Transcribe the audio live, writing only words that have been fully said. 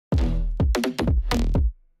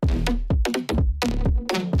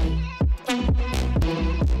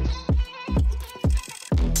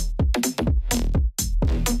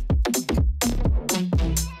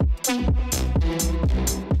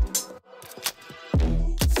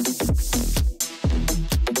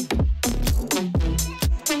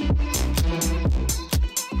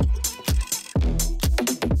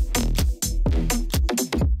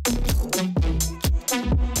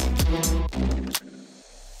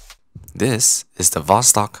This is the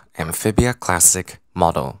Vostok Amfibia Classic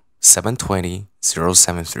model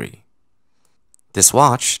 720073. This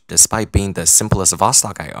watch, despite being the simplest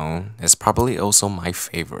Vostok I own, is probably also my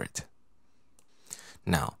favorite.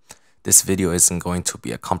 Now, this video isn't going to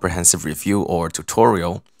be a comprehensive review or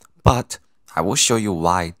tutorial, but I will show you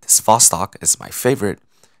why this Vostok is my favorite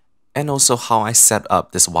and also how I set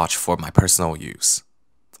up this watch for my personal use.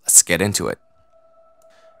 Let's get into it.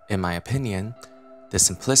 In my opinion, the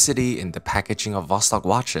simplicity in the packaging of Vostok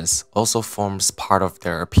watches also forms part of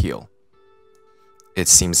their appeal. It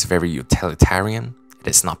seems very utilitarian, it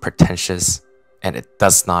is not pretentious, and it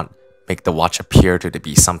does not make the watch appear to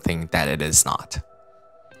be something that it is not.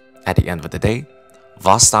 At the end of the day,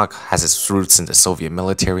 Vostok has its roots in the Soviet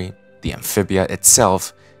military. The Amfibia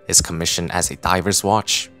itself is commissioned as a diver's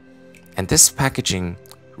watch, and this packaging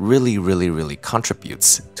really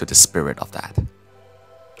contributes to the spirit of that.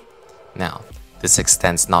 Now, this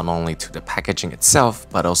extends not only to the packaging itself,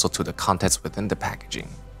 but also to the contents within the packaging.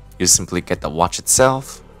 You simply get the watch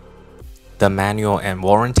itself, the manual and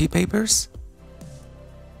warranty papers.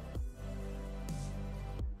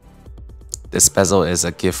 This bezel is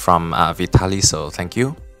a gift from Vitaliy, so thank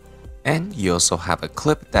you. And you also have a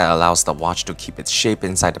clip that allows the watch to keep its shape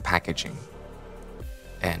inside the packaging.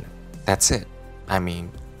 And that's it. I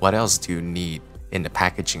mean, what else do you need in the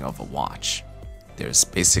packaging of a watch? There's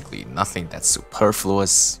basically nothing that's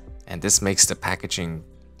superfluous, and this makes the packaging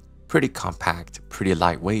pretty compact, pretty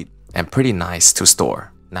lightweight, and pretty nice to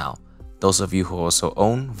store. Now, those of you who also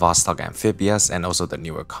own Vostok Amphibias and also the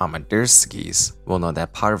newer Komandirskis will know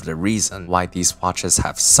that part of the reason why these watches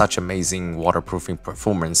have such amazing waterproofing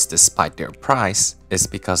performance despite their price is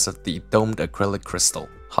because of the domed acrylic crystal.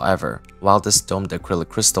 However, while this domed acrylic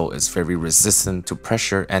crystal is very resistant to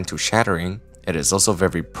pressure and to shattering, it is also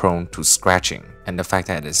very prone to scratching, and the fact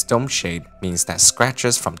that it is dome shade means that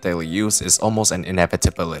scratches from daily use is almost an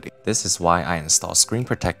inevitability. This is why I install screen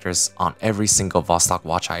protectors on every single Vostok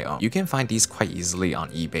watch I own. You can find these quite easily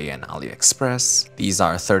on eBay and AliExpress. These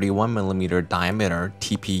are 31mm diameter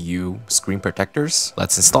TPU screen protectors.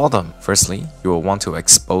 Let's install them. Firstly, you will want to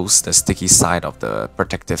expose the sticky side of the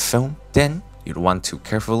protective film. Then, you'd want to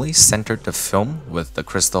carefully center the film with the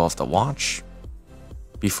crystal of the watch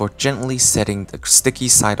before gently setting the sticky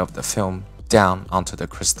side of the film down onto the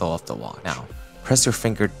crystal of the watch. Now, press your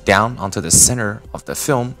finger down onto the center of the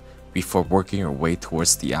film before working your way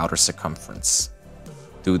towards the outer circumference.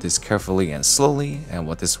 Do this carefully and slowly, and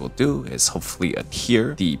what this will do is hopefully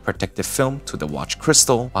adhere the protective film to the watch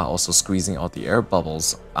crystal while also squeezing all the air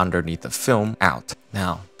bubbles underneath the film out.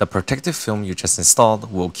 Now, the protective film you just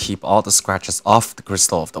installed will keep all the scratches off the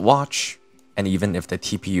crystal of the watch, and even if the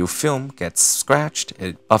TPU film gets scratched,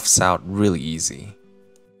 it buffs out really easy.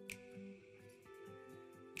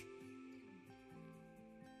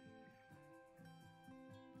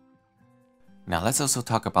 Now let's also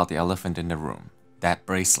talk about the elephant in the room, that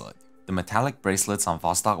bracelet. The metallic bracelets on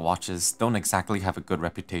Vostok watches don't exactly have a good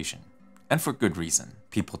reputation, and for good reason.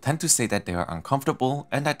 People tend to say that they are uncomfortable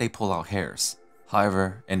and that they pull out hairs.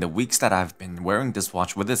 However, in the weeks that I've been wearing this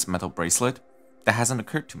watch with its metal bracelet, that hasn't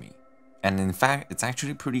occurred to me. And in fact, it's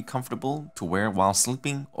actually pretty comfortable to wear while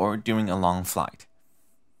sleeping or during a long flight.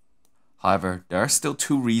 However, there are still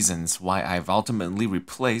two reasons why I've ultimately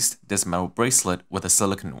replaced this metal bracelet with a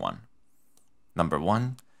silicone one. Number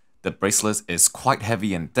one, the bracelet is quite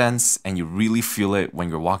heavy and dense, and you really feel it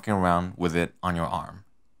when you're walking around with it on your arm.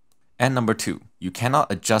 And number two, you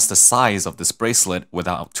cannot adjust the size of this bracelet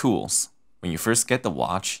without tools. When you first get the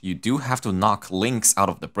watch, you do have to knock links out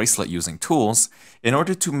of the bracelet using tools in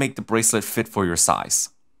order to make the bracelet fit for your size.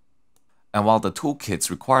 And while the toolkits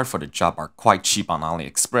required for the job are quite cheap on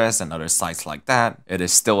AliExpress and other sites like that, it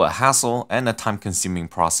is still a hassle and a time-consuming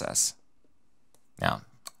process. Now,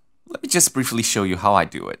 let me just briefly show you how I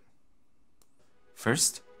do it.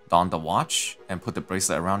 First, don the watch and put the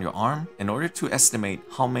bracelet around your arm in order to estimate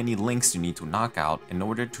how many links you need to knock out in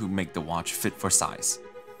order to make the watch fit for size.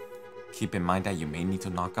 Keep in mind that you may need to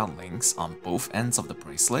knock out links on both ends of the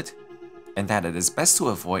bracelet, and that it is best to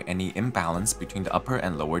avoid any imbalance between the upper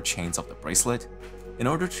and lower chains of the bracelet in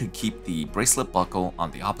order to keep the bracelet buckle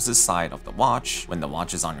on the opposite side of the watch when the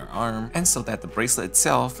watch is on your arm, and so that the bracelet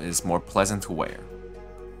itself is more pleasant to wear.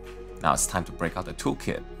 Now it's time to break out the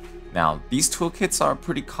toolkit. Now, these toolkits are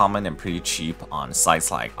pretty common and pretty cheap on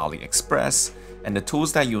sites like AliExpress, and the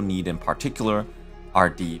tools that you'll need in particular are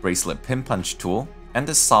the bracelet pin punch tool and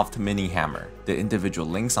the soft mini hammer. The individual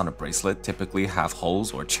links on the bracelet typically have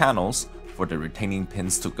holes or channels for the retaining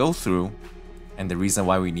pins to go through, and the reason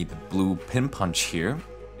why we need the blue pin punch here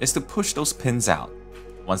is to push those pins out.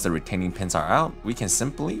 Once the retaining pins are out, we can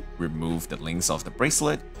simply remove the links of the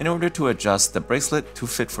bracelet in order to adjust the bracelet to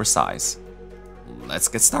fit for size. Let's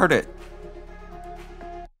get started!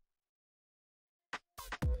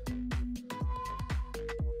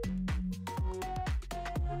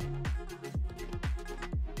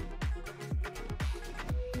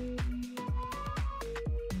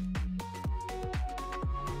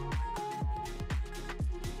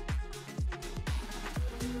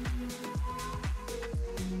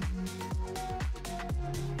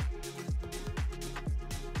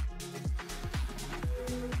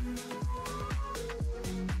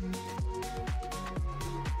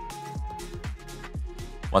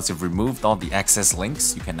 Once you've removed all the excess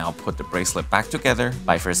links, you can now put the bracelet back together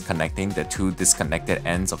by first connecting the two disconnected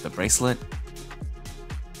ends of the bracelet.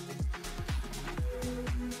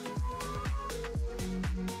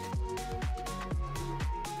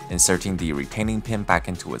 Inserting the retaining pin back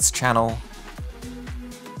into its channel.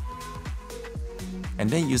 And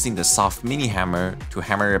then using the soft mini hammer to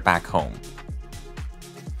hammer it back home.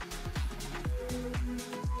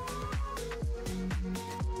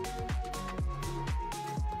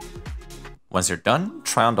 Once you're done,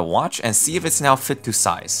 try on the watch and see if it's now fit to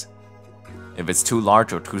size. If it's too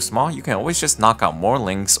large or too small, you can always just knock out more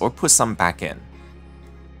links or put some back in.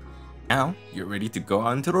 Now, you're ready to go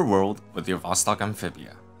out into the world with your Vostok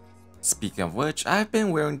Amfibia. Speaking of which, I've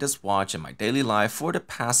been wearing this watch in my daily life for the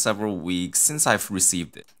past several weeks since I've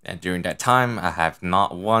received it. And during that time, I have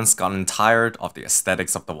not once gotten tired of the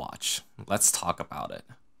aesthetics of the watch. Let's talk about it.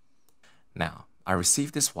 Now, I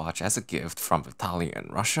received this watch as a gift from Vitaliy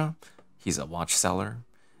in Russia. He's a watch seller,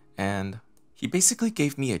 and he basically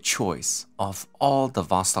gave me a choice of all the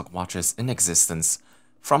Vostok watches in existence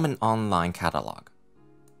from an online catalog.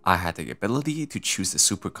 I had the ability to choose the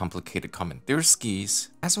super complicated Komandyrskis,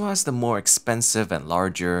 as well as the more expensive and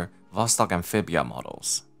larger Vostok Amfibia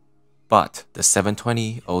models. But the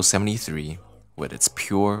 720-073, with its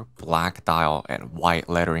pure black dial and white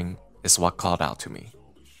lettering, is what called out to me.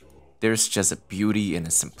 There's just a beauty in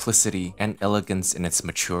its simplicity and elegance in its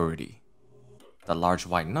maturity. The large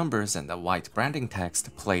white numbers and the white branding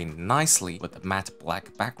text play nicely with the matte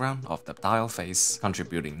black background of the dial face,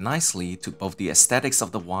 contributing nicely to both the aesthetics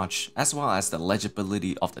of the watch as well as the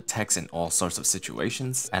legibility of the text in all sorts of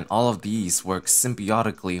situations, and all of these work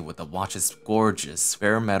symbiotically with the watch's gorgeous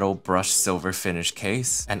bare metal brushed silver finish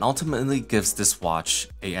case, and ultimately gives this watch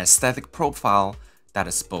a aesthetic profile that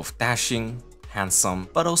is both dashing, handsome,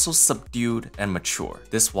 but also subdued and mature.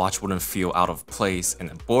 This watch wouldn't feel out of place in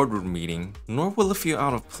a boardroom meeting, nor will it feel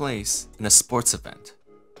out of place in a sports event.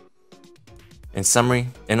 In summary,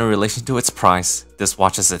 in relation to its price, this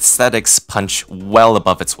watch's aesthetics punch well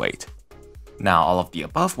above its weight. Now, all of the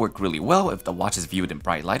above work really well if the watch is viewed in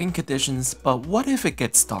bright lighting conditions, but what if it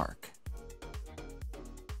gets dark?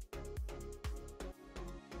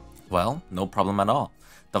 Well, no problem at all.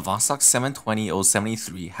 The Vostok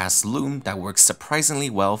 720-073 has lume that works surprisingly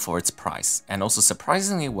well for its price, and also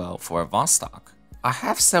surprisingly well for a Vostok. I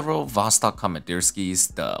have several Vostok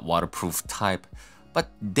Komandyrskis, the waterproof type,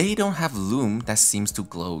 but they don't have lume that seems to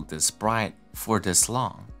glow this bright for this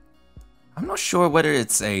long. I'm not sure whether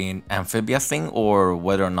it's an Amfibia thing or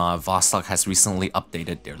whether or not Vostok has recently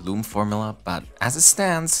updated their lume formula, but as it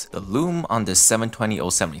stands, the lume on this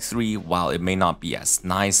 720-073, while it may not be as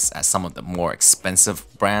nice as some of the more expensive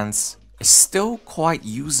brands, is still quite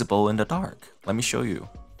usable in the dark. Let me show you.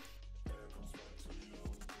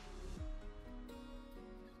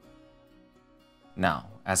 Now,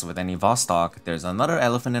 as with any Vostok, there's another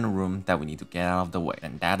elephant in the room that we need to get out of the way,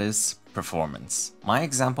 and that is performance. My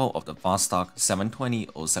example of the Vostok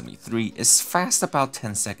 720-073 is fast about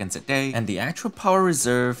 10 seconds a day, and the actual power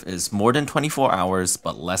reserve is more than 24 hours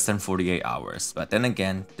but less than 48 hours. But then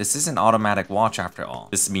again, this is an automatic watch after all.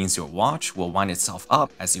 This means your watch will wind itself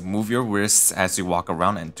up as you move your wrists as you walk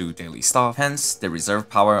around and do daily stuff. Hence, the reserve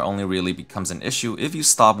power only really becomes an issue if you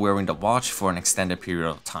stop wearing the watch for an extended period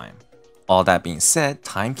of time. All that being said,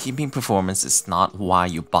 timekeeping performance is not why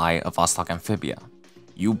you buy a Vostok Amfibia.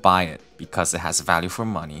 You buy it because it has value for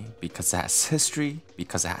money, because it has history,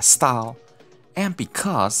 because it has style, and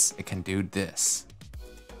because it can do this.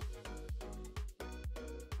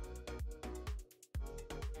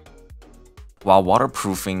 While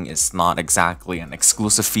waterproofing is not exactly an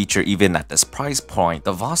exclusive feature even at this price point,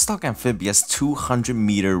 the Vostok Amphibia's 200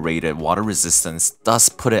 meter rated water resistance does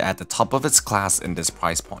put it at the top of its class in this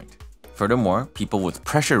price point. Furthermore, people with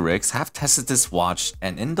pressure rigs have tested this watch,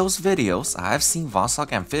 and in those videos, I have seen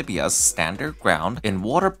Vostok Amphibias stand their ground in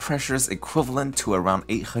water pressures equivalent to around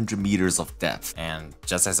 800 meters of depth. And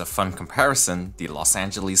just as a fun comparison, the Los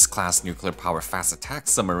Angeles class nuclear power fast attack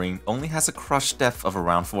submarine only has a crush depth of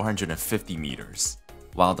around 450 meters.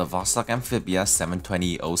 While the Vostok Amfibia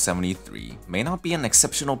 720-073 may not be an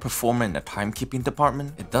exceptional performer in the timekeeping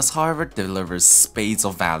department, it does however deliver spades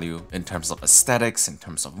of value in terms of aesthetics, in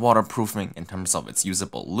terms of waterproofing, in terms of its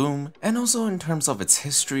usable lume, and also in terms of its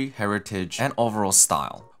history, heritage, and overall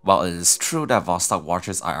style. While it is true that Vostok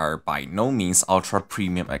watches are by no means ultra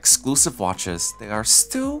premium exclusive watches, they are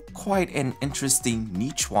still quite an interesting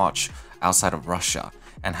niche watch outside of Russia,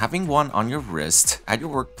 and having one on your wrist at your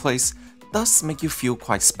workplace does make you feel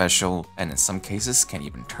quite special, and in some cases can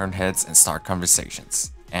even turn heads and start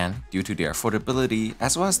conversations. And due to their affordability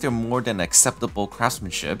as well as their more than acceptable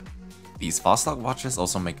craftsmanship, these Vostok watches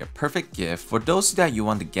also make a perfect gift for those that you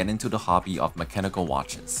want to get into the hobby of mechanical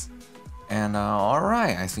watches. And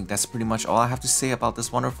alright, I think that's pretty much all I have to say about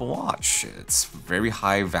this wonderful watch. It's very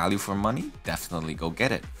high value for money, definitely go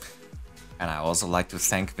get it. And I also like to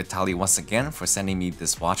thank Vitaliy once again for sending me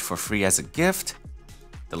this watch for free as a gift.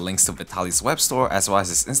 The links to Vitaliy's web store as well as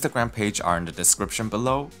his Instagram page are in the description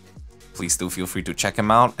below. Please do feel free to check him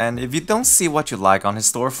out, and if you don't see what you like on his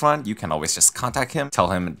storefront, you can always just contact him, tell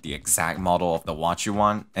him the exact model of the watch you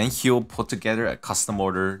want, and he'll put together a custom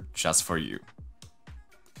order just for you.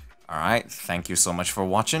 Alright, thank you so much for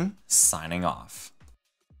watching, signing off.